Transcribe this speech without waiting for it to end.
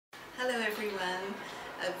Hello everyone,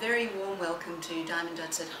 a very warm welcome to Diamond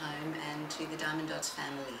Dotz at Home and to the Diamond Dotz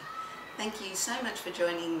family. Thank you so much for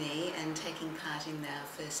joining me and taking part in our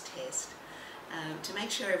first test. To make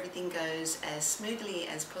sure everything goes as smoothly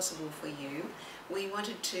as possible for you, we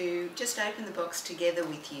wanted to just open the box together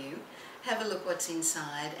with you, have a look what's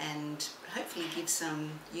inside and hopefully give some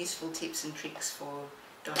useful tips and tricks for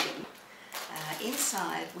dotting.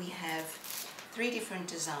 Inside we have 3 different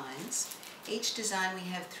designs. Each design we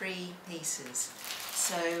have 3 pieces.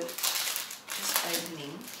 So just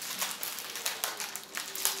opening,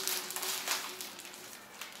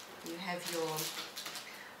 you have your,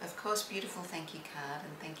 of course, beautiful thank you card,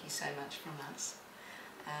 and thank you so much from us.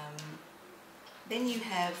 Then you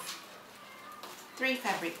have 3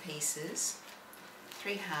 fabric pieces,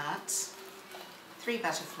 3 hearts, 3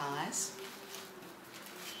 butterflies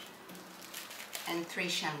and 3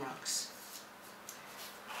 shamrocks.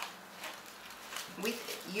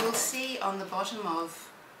 You'll see on the bottom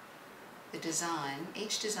of the design,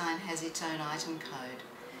 each design has its own item code.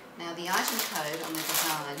 Now the item code on the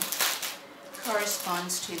design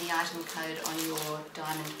corresponds to the item code on your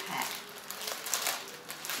diamond pack.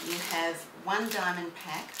 You have 1 diamond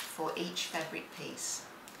pack for each fabric piece.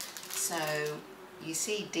 So you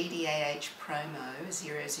see DDAH promo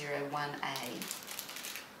 001A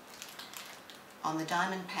on the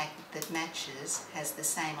diamond pack that matches has the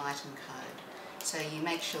same item code. So you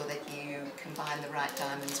make sure that you combine the right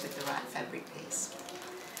diamonds with the right fabric piece.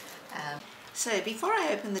 So before I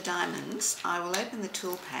open the diamonds, I will open the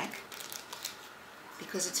tool pack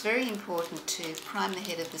because it's very important to prime the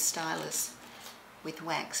head of the stylus with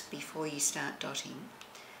wax before you start dotting.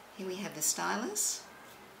 Here we have the stylus,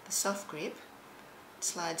 the soft grip, it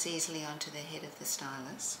slides easily onto the head of the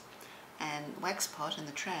stylus, and wax pot and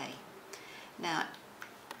the tray. Now,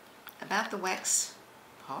 about the wax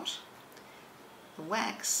pot, the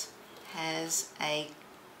wax has a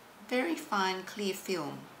very fine clear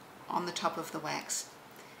film on the top of the wax.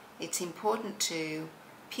 It's important to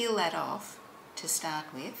peel that off to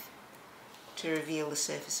start with to reveal the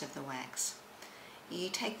surface of the wax. You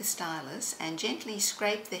take the stylus and gently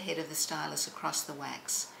scrape the head of the stylus across the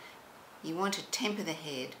wax. You want to temper the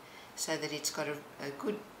head so that it's got a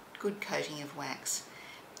good coating of wax.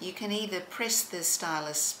 You can either press the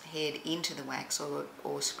stylus head into the wax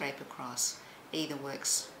or scrape across. Either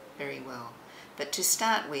works very well. But to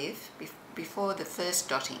start with, before the first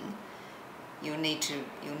dotting, you'll need to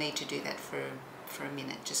do that for a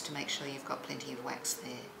minute just to make sure you've got plenty of wax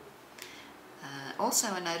there.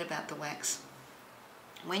 Also a note about the wax: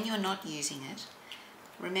 when you're not using it,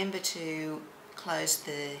 remember to close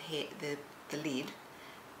the lid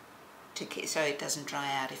so it doesn't dry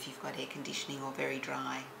out if you've got air conditioning or very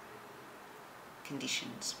dry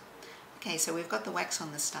conditions. Okay, so we've got the wax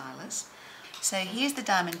on the stylus. So here's the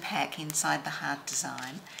diamond pack inside the heart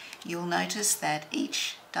design. You'll notice that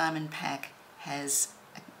each diamond pack has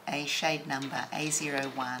a shade number,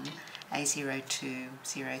 A01, A02,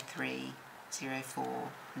 03, 04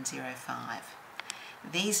 and 05.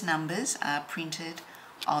 These numbers are printed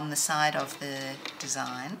on the side of the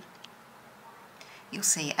design. You'll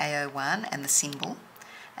see A01 and the symbol,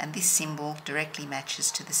 and this symbol directly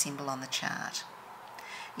matches to the symbol on the chart.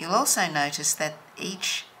 You'll also notice that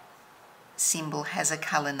each symbol has a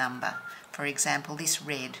colour number. For example, this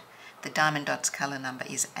red, the Diamond Dotz colour number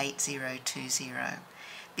is 8020.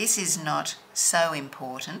 This is not so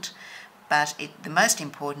important, but the most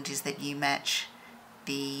important is that you match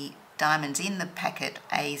the diamonds in the packet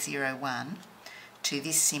A01 to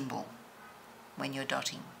this symbol when you're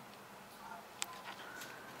dotting.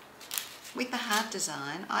 With the heart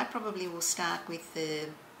design, I probably will start with the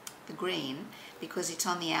green because it's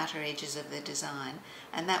on the outer edges of the design,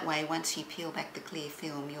 and that way once you peel back the clear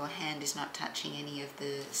film your hand is not touching any of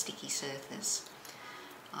the sticky surface.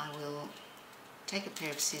 I will take a pair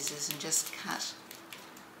of scissors and just cut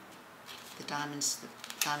the diamond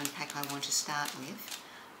pack I want to start with.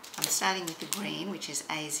 I'm starting with the green, which is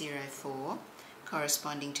A04,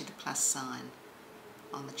 corresponding to the plus sign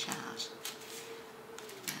on the chart.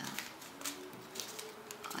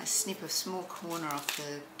 I snip a small corner off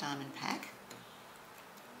the diamond pack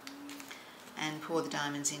and pour the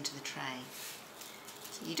diamonds into the tray.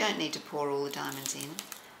 So you don't need to pour all the diamonds in,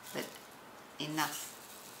 but enough.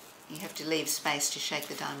 You have to leave space to shake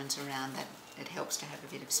the diamonds around. That it helps to have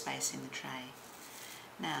a bit of space in the tray.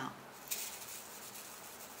 Now,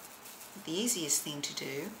 the easiest thing to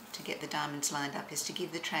do to get the diamonds lined up is to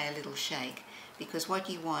give the tray a little shake, because what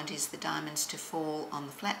you want is the diamonds to fall on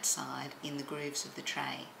the flat side in the grooves of the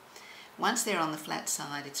tray. Once they're on the flat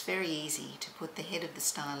side, it's very easy to put the head of the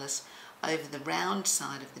stylus over the round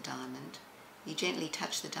side of the diamond you gently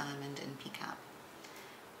touch the diamond and pick up.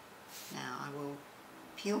 Now I will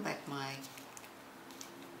peel back my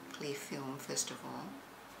clear film first of all.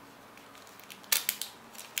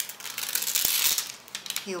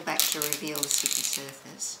 Peel back to reveal the sticky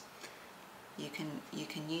surface. You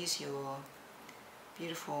can use your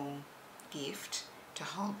beautiful gift to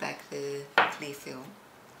hold back the clear film.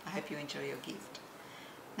 I hope you enjoy your gift.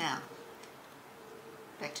 Now,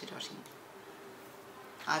 back to dotting.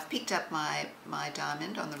 I've picked up my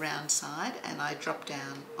diamond on the round side and I drop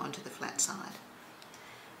down onto the flat side.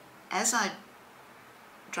 As I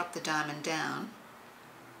drop the diamond down,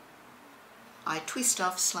 I twist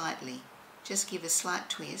off slightly. Just give a slight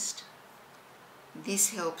twist. This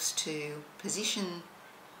helps to position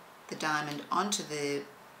the diamond onto the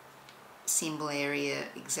symbol area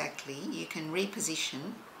exactly. You can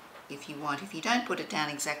reposition if you want. If you don't put it down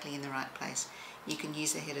exactly in the right place, you can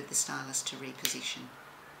use the head of the stylus to reposition.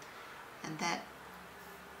 And that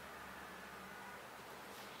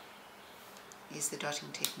is the dotting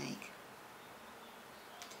technique.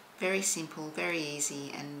 Very simple, very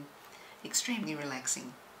easy, and extremely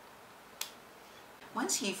relaxing.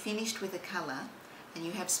 Once you've finished with a colour and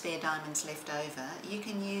you have spare diamonds left over, you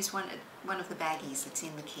can use one of the baggies that's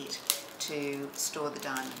in the kit to store the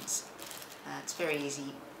diamonds. It's very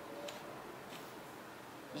easy.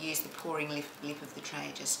 Use the pouring lip of the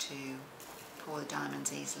tray just to pour the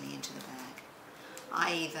diamonds easily into the bag.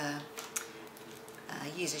 I either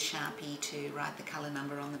use a Sharpie to write the colour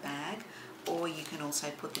number on the bag, or you can also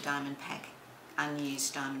put the diamond pack,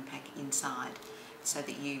 unused diamond pack, inside so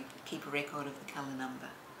that you keep a record of the colour number,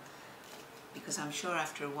 because I'm sure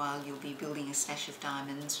after a while you'll be building a stash of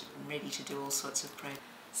diamonds ready to do all sorts of projects.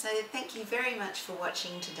 So thank you very much for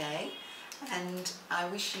watching today, and I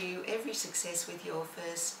wish you every success with your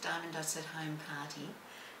first Diamond Dots at Home party.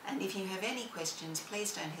 And if you have any questions,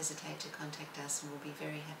 please don't hesitate to contact us and we'll be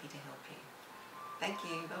very happy to help you. Thank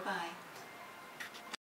you. Bye-bye.